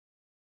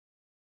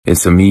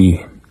It's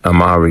me,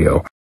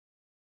 Mario.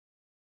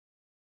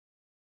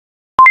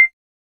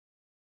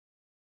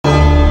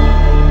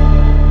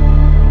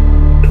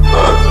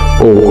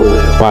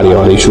 Oh,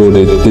 Mario, are you sure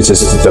that this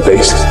is the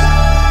place?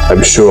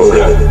 I'm sure.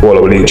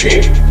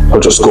 Waluigi.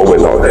 I'll just go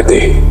in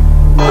already.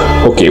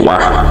 Okay, wow.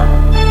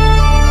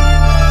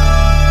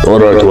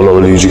 Alright,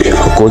 Waluigi.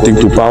 According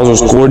to Bowser's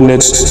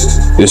coordinates,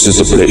 this is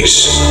the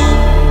place.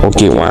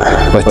 Okay, wow.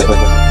 But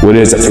where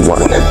is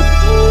everyone?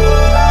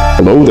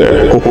 Hello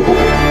there.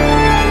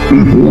 Hey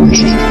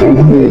boys, I'm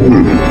all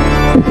in.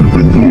 Hope you've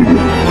been good.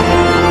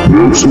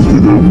 Now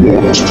something I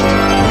want.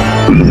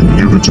 Are you gonna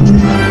give it to me?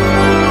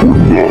 Or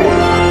not?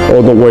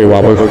 Oh, don't worry,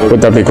 Wobble. We're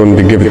definitely going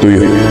to give it to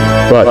you.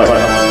 But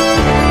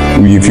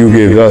if you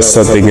give us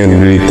something in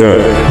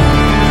return,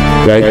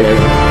 right?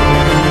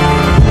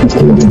 Of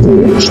course,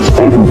 boys.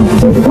 I will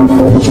keep my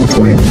promise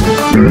between me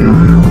and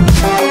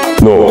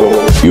you. No,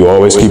 you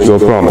always keep your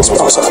promise,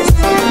 Bowser.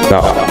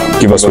 Now,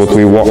 give us what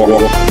we want.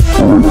 Alright,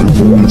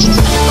 boys.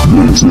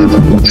 That's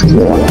exactly what you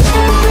want.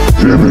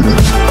 Damn it.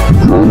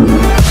 You got it?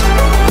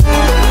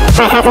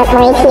 I have it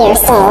right here,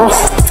 so.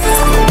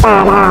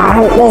 But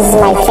this is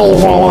my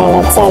favorite,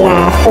 and it's in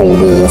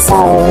 3D, so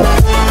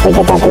we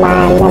could have my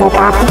another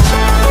copy.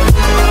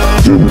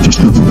 Damn it, just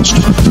give them a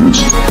stupid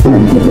disc. I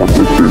don't even want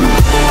that thing.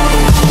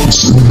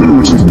 It's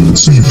embarrassing me to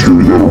see you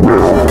carry that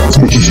around as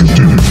much as you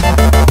did.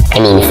 I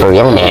mean, for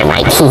real, man,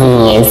 like, I'm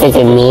such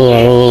a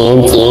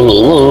man,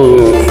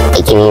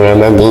 I can't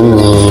remember me.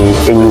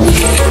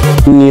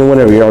 Yeah,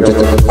 whatever, y'all just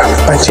a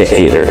bunch of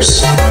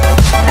haters.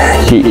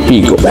 Here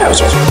you go,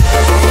 Bowser.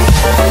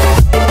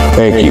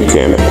 Thank you,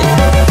 Kim.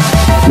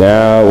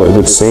 Now, it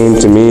would seem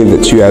to me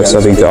that you have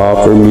something to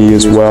offer me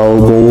as well,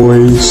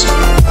 boys.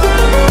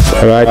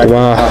 Alright,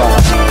 well,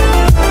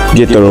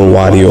 get the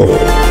Wario.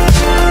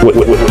 Wait,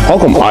 how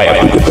come I have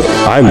to get them?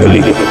 I'm the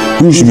leader.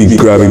 You should be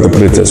grabbing the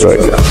princess right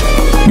now.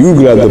 You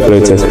grab the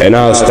princess, and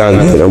I'll stand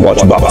there and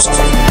watch Bowser.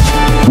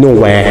 No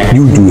way,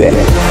 you do that.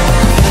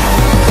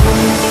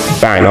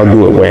 Fine, I'll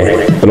do it,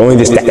 Wayne. But only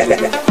this time.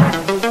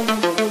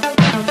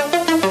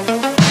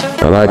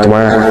 Alright,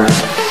 well,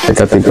 I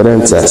got the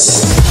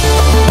princess.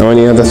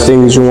 Any other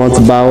things you want,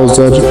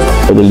 Bowser?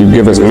 Or will you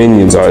give us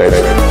minions already? I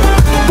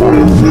am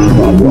a man of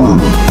my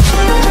word.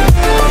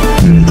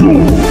 Here you go.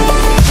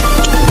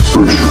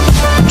 Fresh,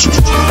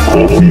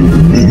 coffee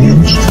and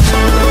minions.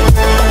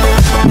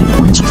 And the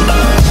princess.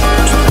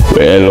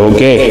 Well,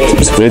 okay.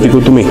 It's pretty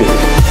good to me.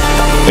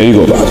 There you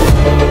go, Bowser.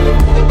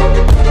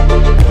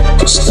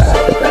 Just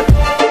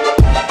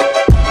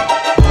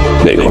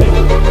there you go.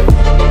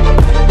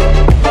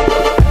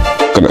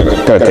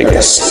 Gotta take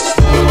this.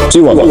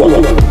 See what I want.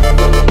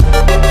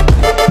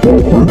 Now,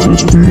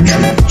 Princess Peach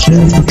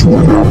seems the two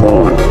are now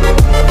mine.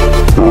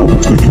 Now we'll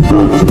take you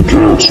back to the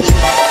castle.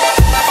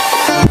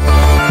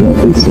 Well,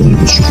 hopefully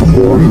the Super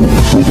Mario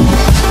brothers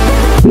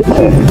will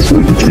come and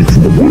try to take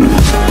you away.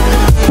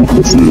 But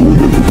hopefully it will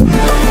never be.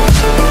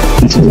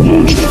 It's all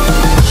legend.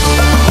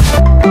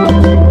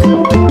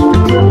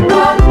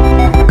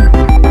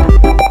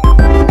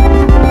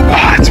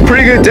 It's a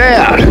pretty good day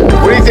out.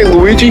 What do you think,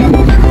 Luigi?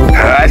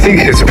 I think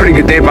it's a pretty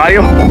good day,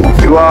 Mario.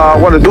 You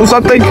want to do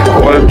something?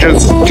 Or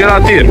just get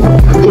out there?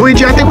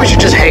 Luigi, I think we should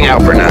just hang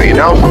out for now, you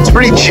know? It's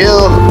pretty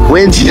chill.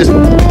 Wind's just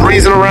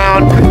breezing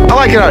around. I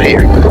like it out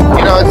here.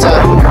 You know, it's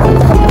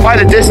quite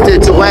a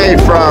distance away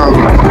from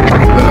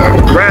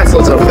the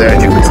grasslands over there,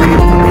 as you can see.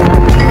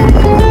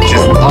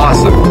 Just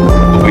awesome,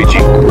 Luigi.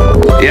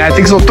 Yeah, I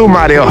think so too,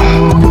 Mario.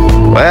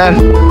 Well,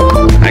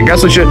 I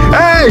guess we should.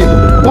 Hey!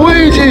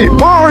 Luigi!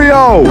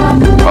 Mario!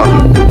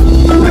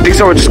 I think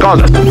someone just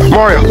called us.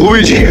 Mario,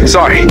 Luigi,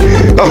 sorry.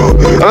 Oh,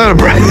 I'm out of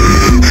breath.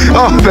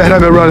 Oh man,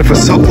 I've been running for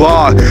so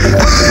long.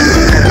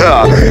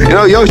 You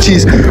know,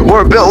 Yoshi's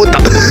weren't built with the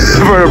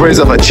vertebrae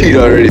of a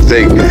cheetah or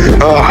anything.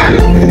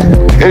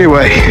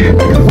 Anyway,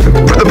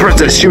 the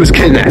princess, she was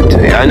kidnapped.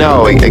 I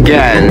know,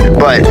 again,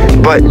 but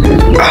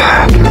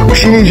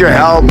she needs your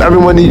help.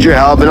 Everyone needs your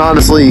help, and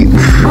honestly,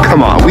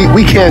 come on,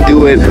 we can't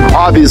do it.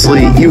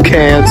 Obviously, you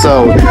can,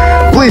 so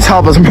please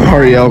help us,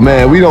 Mario,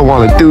 man. We don't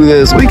want to do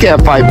this. We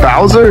can't fight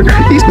Bowser.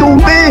 He's too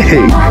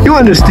big. You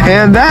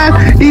understand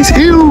that? He's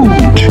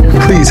huge.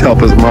 Please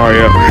help us,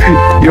 Mario.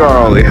 You're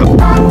our only hope.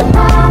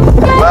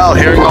 Well,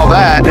 hearing all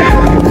that,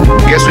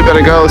 I guess we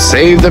better go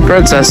save the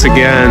princess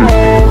again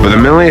for the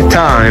millionth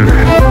time.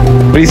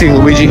 What do you think,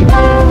 Luigi?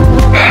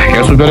 I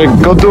guess we better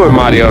go do it,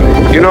 Mario.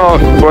 You know,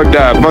 for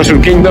the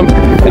Mushroom Kingdom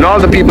and all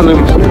the people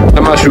in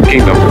the Mushroom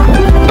Kingdom.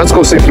 Let's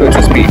go save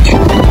Princess Peach.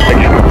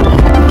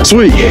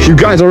 Sweet, you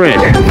guys are in.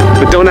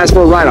 But don't ask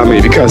for a ride on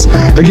me because,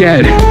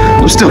 again,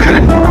 I'm still kind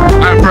of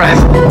out of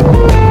breath.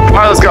 All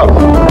right, let's go.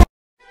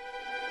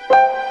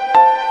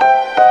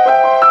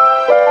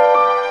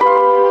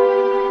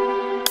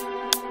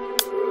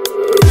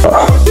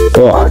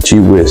 Oh, gee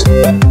whiz.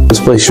 This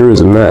place sure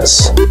is a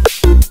mess.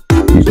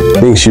 You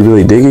think she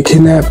really did get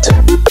kidnapped?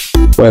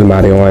 Well,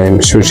 Mario, I am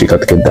sure she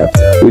got kidnapped.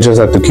 We just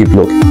have to keep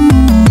looking.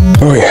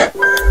 Oh, yeah.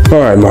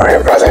 Alright,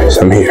 Mario Brothers,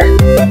 I'm here.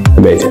 I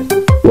made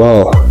it.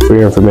 Well, for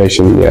your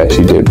information, yeah,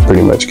 she did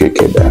pretty much get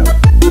kidnapped.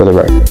 for the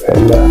record.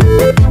 And,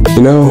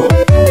 you know,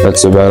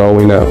 that's about all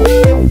we know.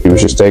 He was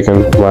just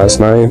taken last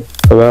night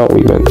about.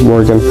 We've been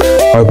working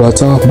our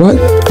butts off, but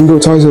we can go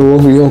talk to the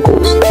local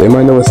yokels. They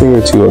might know a thing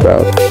or two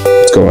about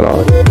what's going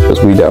on,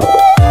 because we don't.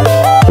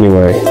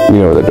 Anyway, you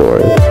know where the door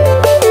is.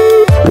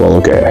 Well,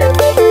 okay.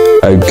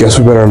 I guess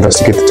we better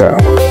investigate the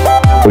town.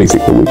 What do you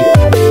think, Luigi?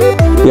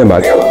 Yeah,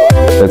 Mario.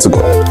 Let's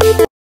go.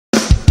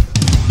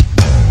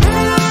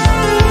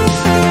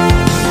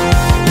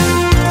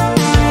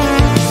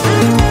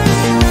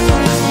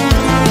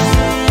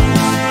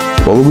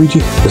 Well, Luigi,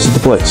 this is the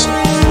place.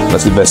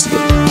 Let's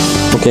investigate.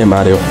 Okay,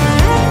 Mario.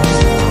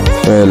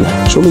 Well,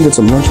 should we get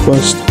some lunch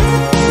first?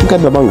 I'm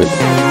kind of hungry.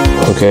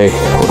 Okay,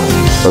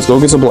 let's go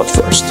get some lunch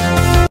first.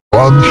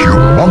 One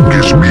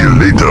humongous meal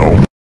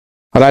later.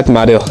 Alright,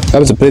 Mario, that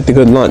was a pretty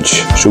good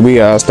lunch. Should we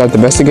start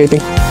investigating?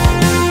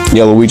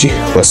 Yeah, Luigi,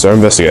 let's start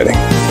investigating.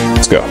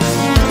 Let's go.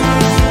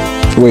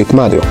 Wait,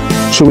 Mario,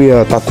 should we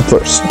talk to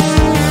first?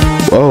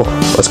 Oh,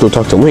 let's go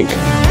talk to Link.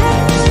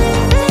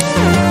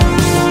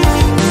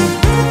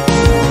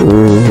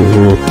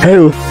 Hey,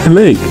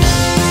 Link.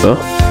 Huh?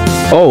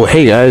 Oh,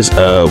 hey guys,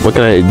 what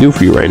can I do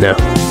for you right now?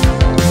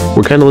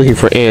 We're kind of looking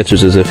for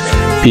answers as if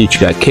Peach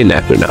got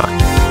kidnapped or not.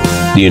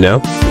 Do you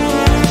know?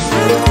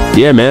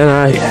 Yeah, man,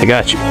 I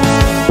got you.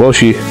 Well,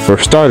 for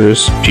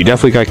starters, she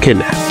definitely got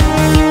kidnapped.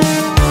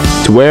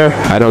 To where?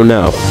 I don't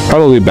know.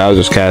 Probably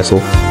Bowser's castle,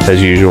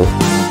 as usual.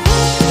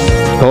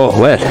 Oh,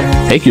 well,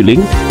 thank you,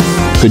 Link.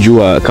 Could you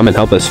come and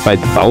help us fight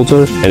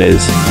Bowser and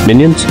his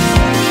minions?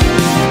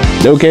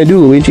 No can do,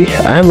 Luigi.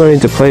 I'm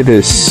learning to play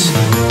this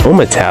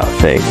Omatao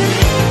thing.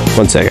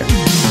 1 second.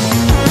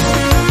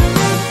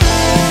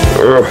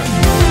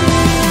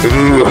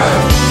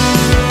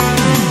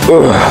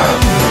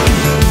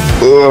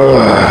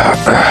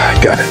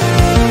 Got it.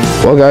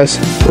 Well, guys,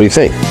 what do you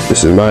think?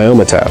 This is my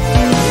Omatao.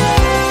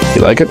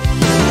 You like it?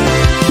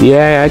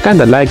 Yeah, I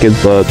kinda like it,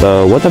 but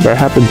whatever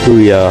happened to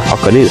the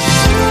ocarina?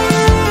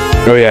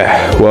 Oh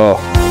yeah, well,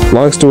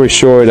 long story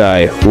short,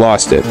 I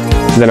lost it.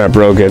 Then I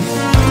broke it.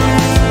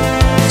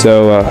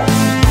 So,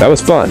 that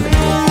was fun.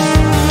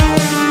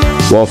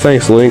 Well,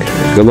 thanks, Link.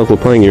 Good luck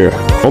with playing your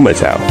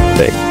Omatao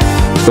thing.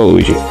 Go,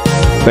 Luigi.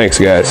 Thanks,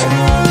 guys.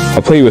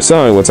 I'll play you a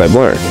song once I've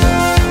learned.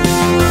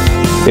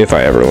 If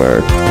I ever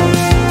learn.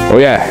 Oh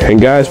yeah, and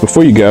guys,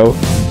 before you go,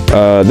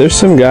 there's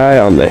some guy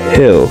on the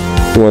hill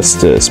who wants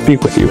to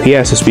speak with you. He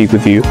has to speak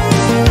with you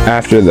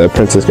after the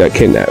princess got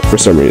kidnapped for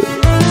some reason.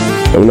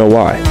 Don't know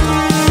why.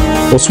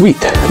 Well,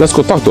 sweet. Let's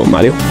go talk to him,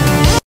 Mario.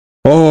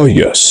 Oh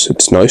yes,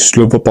 it's nice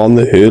to live up on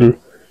the hill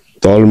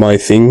with all my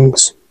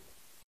things.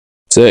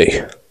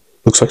 Say,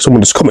 looks like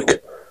someone is coming.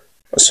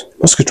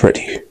 Let's get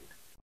ready.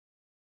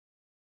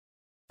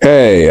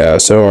 Hey,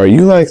 so are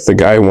you like the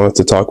guy who wanted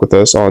to talk with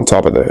us on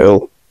top of the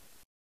hill?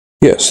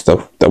 Yes,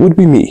 that would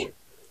be me.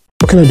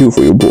 What can I do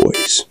for you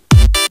boys?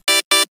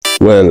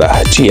 Well,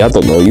 gee, I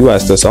don't know. You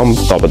asked us on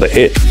top of the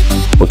hill.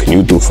 What can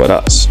you do for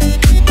us?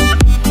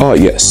 Oh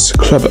yes,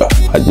 clever.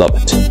 I'd love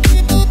it.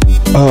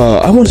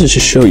 I wanted to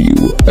show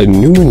you a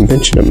new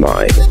invention of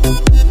mine.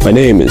 My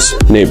name is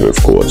Neighbor, of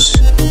course.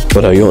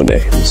 What are your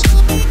names?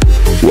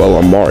 Well,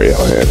 I'm Mario,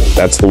 and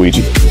that's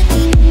Luigi.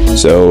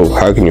 So,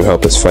 how can you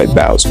help us fight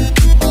Bowser?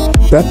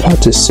 That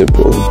part is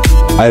simple.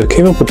 I have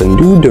came up with a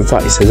new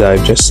device, as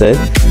I've just said,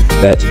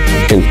 that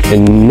can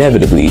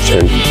inevitably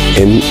turn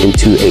him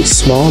into a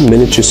small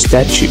miniature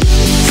statue,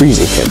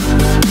 freezing him,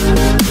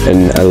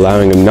 and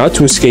allowing him not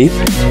to escape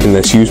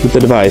unless used with the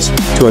device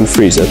to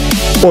unfreeze him,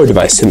 or a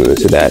device similar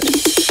to that.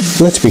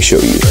 Let me show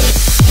you.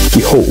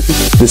 Behold,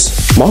 this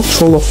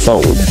Motorola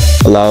phone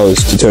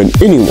allows to turn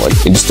anyone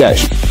into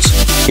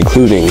statues,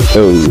 including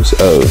those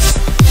of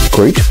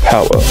great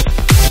power.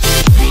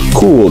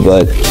 Cool,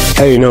 but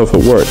how do you know if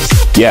it works?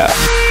 Yeah,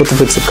 what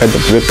if it's a kind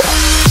of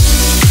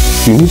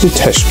rip-off? You need a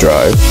test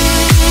drive.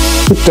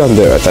 Look down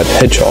there at that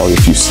hedgehog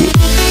if you see it.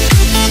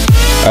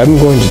 I'm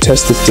going to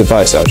test this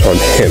device out on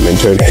him and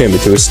turn him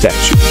into a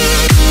statue.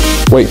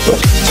 Wait, but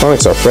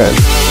Sonic's our friend.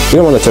 You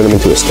don't want to turn him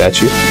into a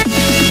statue?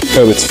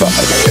 Oh, it's fine.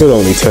 He'll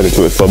only turn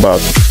into it for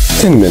about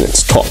 10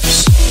 minutes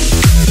tops.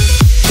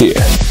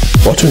 Here,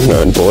 watch and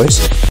learn,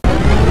 boys.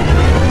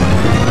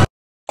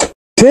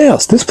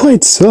 Tails, this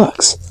plane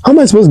sucks. How am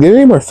I supposed to get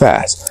any more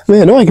fast? I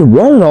mean, I know I can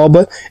run and all,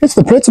 but it's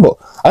the principle.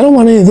 I don't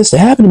want any of this to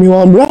happen to me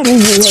while I'm running.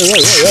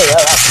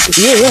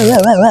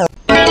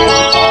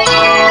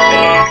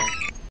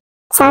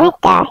 Sonic,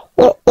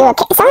 you okay?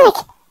 Sonic!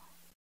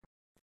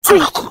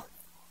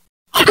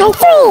 I'm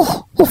free!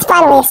 He's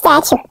finally a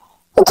statue.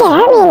 He can't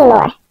hurt me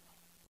anymore.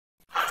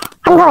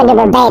 I'm going to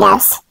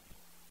Barbados.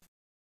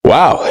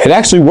 Wow, it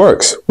actually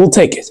works. We'll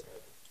take it.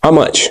 How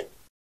much?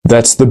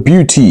 That's the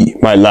beauty,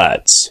 my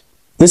lads.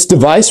 This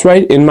device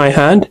right in my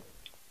hand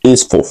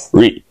is for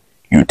free.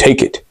 You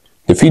take it,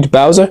 defeat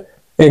Bowser,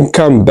 and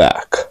come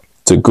back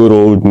to good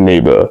old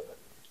Neighbor,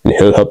 and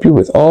he'll help you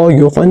with all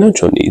your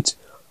financial needs.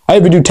 I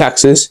even do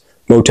taxes,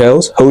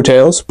 motels,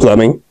 hotels,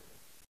 plumbing,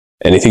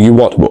 anything you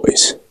want,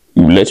 boys.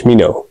 You let me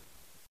know.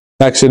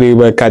 Actually,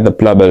 we're kind of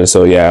plumbers,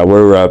 so yeah,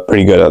 we're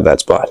pretty good at that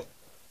spot.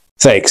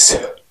 Thanks.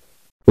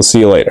 We'll see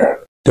you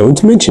later.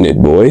 Don't mention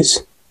it,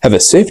 boys. Have a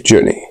safe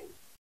journey.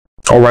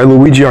 Alright,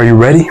 Luigi, are you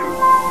ready?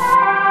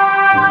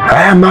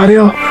 Hey,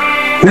 Mario,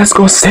 let's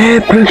go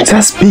save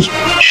Princess Peach.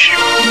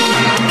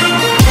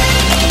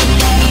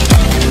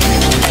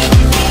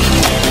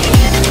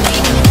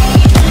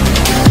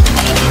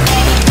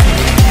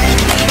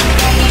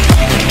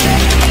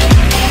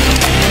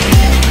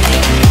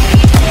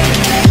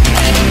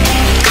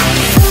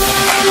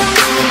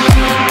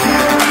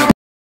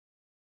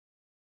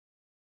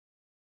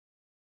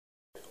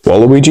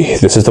 Well, Luigi,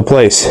 this is the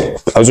place.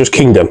 Bowser's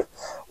Kingdom.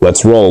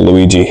 Let's roll,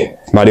 Luigi.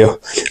 Mario,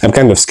 I'm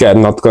kind of scared,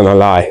 not gonna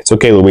lie. It's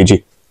okay,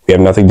 Luigi. We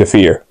have nothing to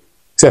fear.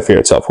 Except fear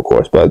itself, of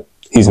course, but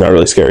he's not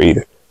really scary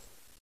either.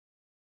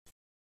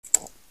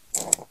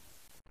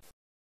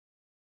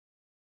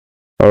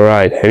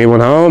 Alright,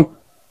 anyone home?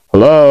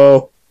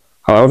 Hello?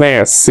 Hello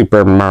there,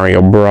 Super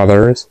Mario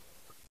Brothers.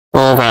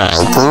 Alright,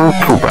 King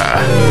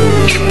Koopa.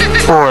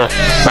 Or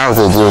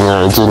Bowser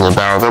Jr. or Junior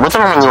Bowser,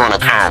 whichever one you want to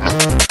call me.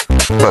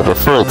 But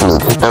refer to me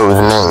to those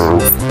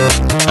names.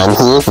 I'm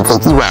here to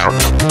take you out,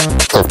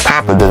 because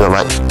Papa doesn't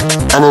like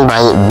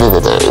uninvited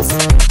visitors.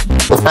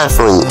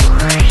 Especially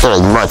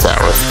during lunch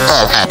hours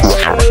and happy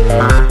hour.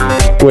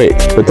 Wait,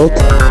 but don't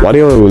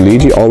Wario and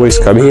Luigi always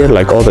come here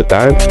like all the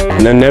time?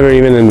 And they're never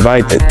even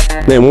invited.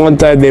 Then one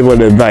time they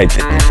were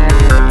invited.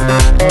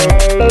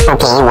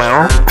 Okay,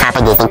 well, Papa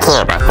doesn't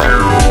care about them.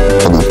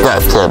 But he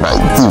does care about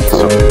you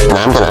two. And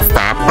I'm gonna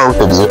stop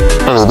both of you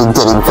from even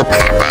getting to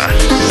Papa.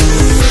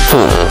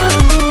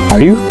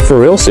 Are you for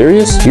real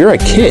serious? You're a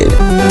kid.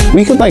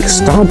 We could like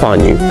stomp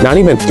on you. Not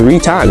even 3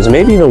 times,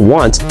 maybe even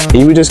once, and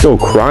you would just go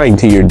crying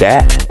to your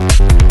dad.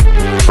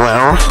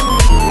 Well,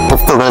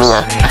 it's still gonna be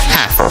a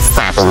hassle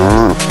stopping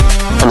me.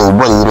 I mean,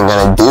 what are you even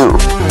gonna do?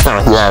 It's not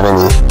like you have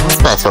any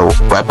special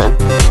weapon.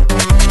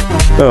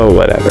 Oh,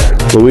 whatever.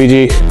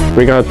 Luigi,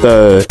 bring out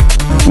the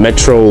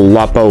Metro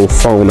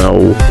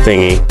Lopophono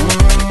thingy.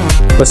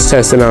 Let's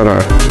test it on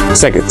our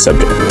second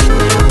subject.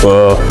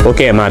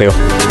 Okay, Mario.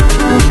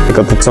 I think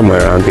I'll put somewhere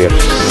around here.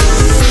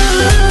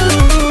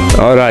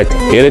 Alright,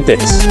 here it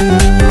is.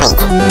 Wait,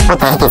 what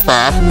the heck is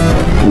that?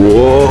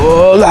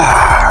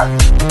 Voila!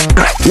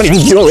 What are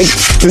you doing?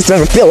 This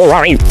doesn't feel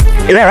right.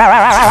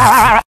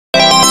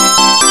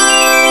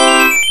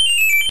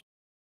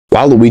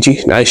 Wow,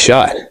 Luigi, nice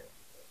shot.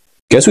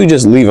 Guess we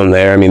just leave him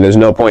there. I mean, there's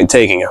no point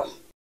taking him.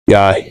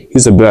 Yeah,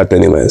 he's a brat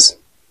anyways.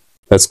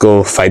 Let's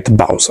go fight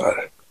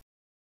Bowser.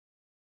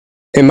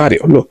 Hey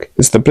Mario, look,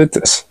 it's the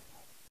princess.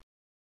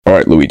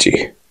 Alright,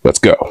 Luigi, let's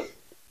go.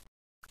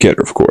 Get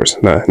her, of course.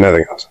 Nah,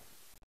 nothing else.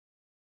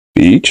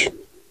 Peach?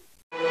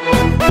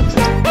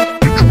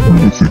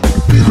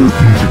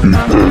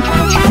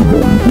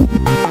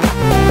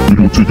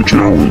 It'll take a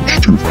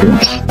challenge to, of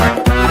course,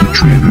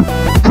 retrieve your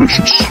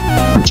precious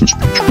Princess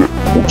Peach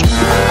back once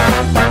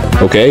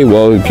again. Okay,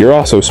 well, you're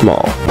also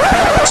small.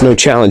 It's no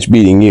challenge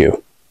beating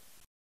you.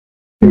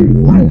 Oh,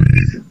 really?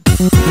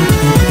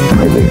 Then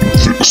I'll let you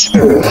fix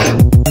off.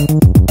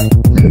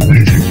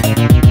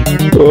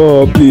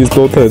 Oh, please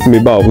don't hurt me,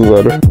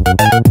 Bowser.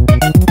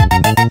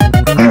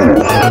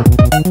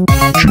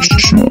 Just a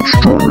small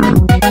straw,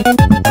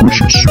 your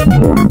precious Super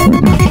Mario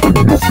Brothers are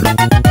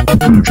nothing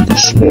compared to the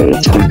small,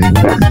 tiny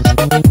might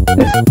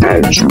of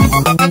Bowser.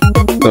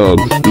 Oh,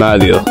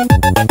 Mario,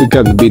 we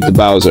can't beat the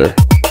Bowser.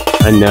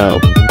 I know.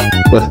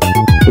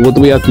 What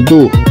do we have to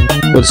do?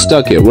 We're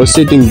stuck here. We're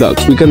sitting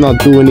ducks. We cannot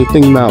do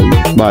anything now,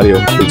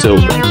 Mario. It's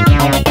over.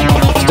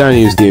 It's time to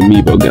use the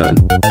amiibo gun.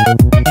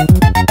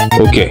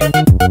 Okay.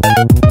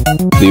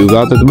 Do you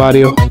got it,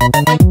 Mario?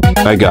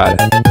 I got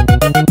it.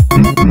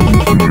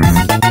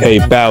 Hey,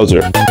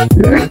 Bowser.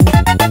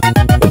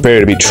 Prepare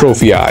to be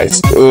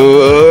trophyized.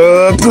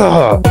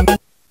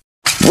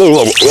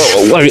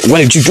 What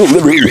did you do?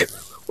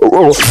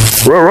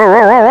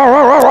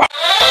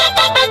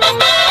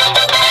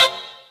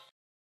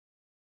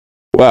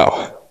 Wow,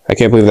 I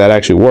can't believe that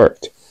actually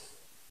worked.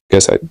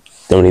 Guess I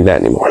don't need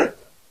that anymore.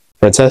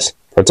 Princess?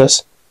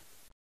 Princess?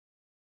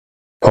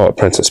 Oh,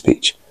 Princess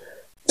Peach.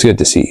 It's good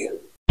to see you.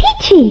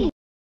 Peachy!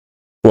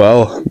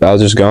 Well,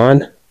 Bowser's gone.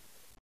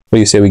 What do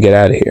you say we get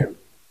out of here?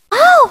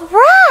 All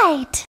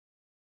right!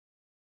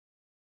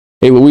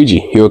 Hey,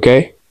 Luigi, you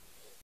okay?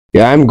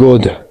 Yeah, I'm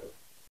good.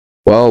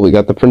 Well, we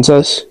got the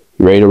princess.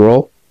 You ready to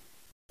roll?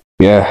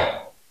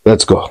 Yeah,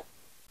 let's go.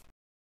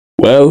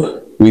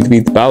 Well, we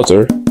beat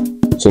Bowser.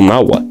 So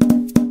now what?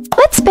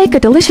 Let's bake a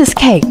delicious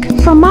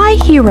cake for my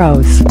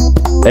heroes.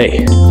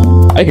 Hey,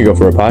 I could go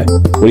for a pie.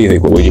 What do you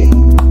think, Luigi?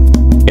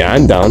 Yeah,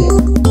 I'm down.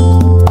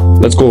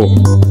 Let's go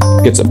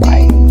get some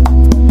pie.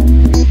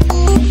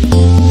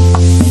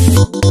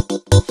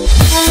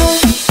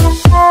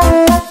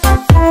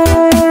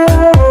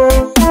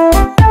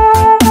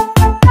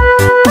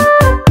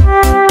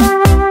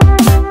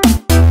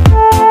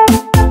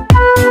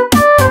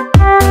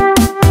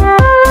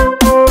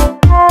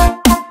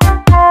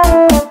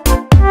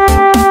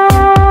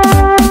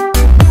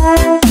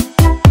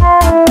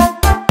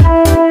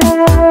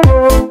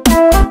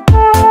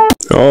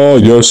 Oh,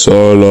 yes,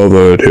 I love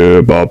it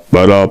here. Ba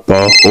ba da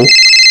ba. Oh,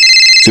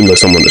 seems like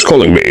someone is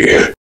calling me.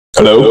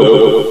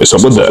 Hello? Is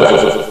someone there?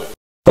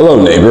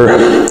 Hello,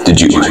 neighbor.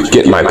 Did you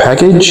get my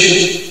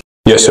package?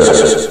 Yes, sir.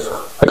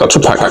 I got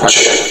your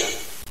package.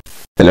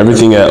 And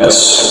everything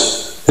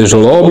else.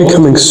 It'll all be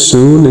coming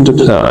soon into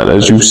plan,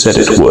 as you said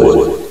it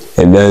would.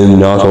 And then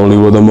not only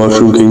will the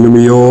Mushroom Kingdom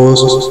be yours,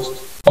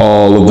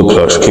 all of the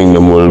Plush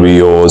Kingdom will be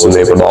yours, and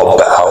they will all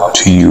bow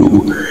to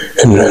you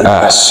and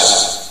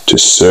ask to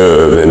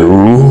serve and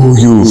rule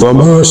you for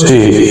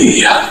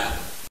mercy.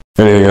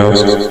 Anything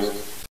else?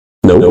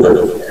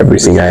 Nope.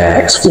 Everything I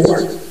asked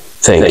for.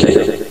 Thank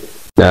you.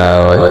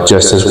 Now,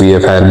 just as we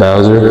have had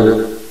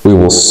Bowser, we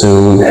will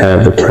soon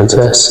have the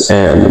Princess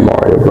and the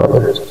Mario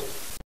Brothers.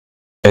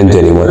 And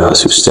anyone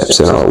else who steps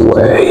in our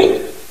way.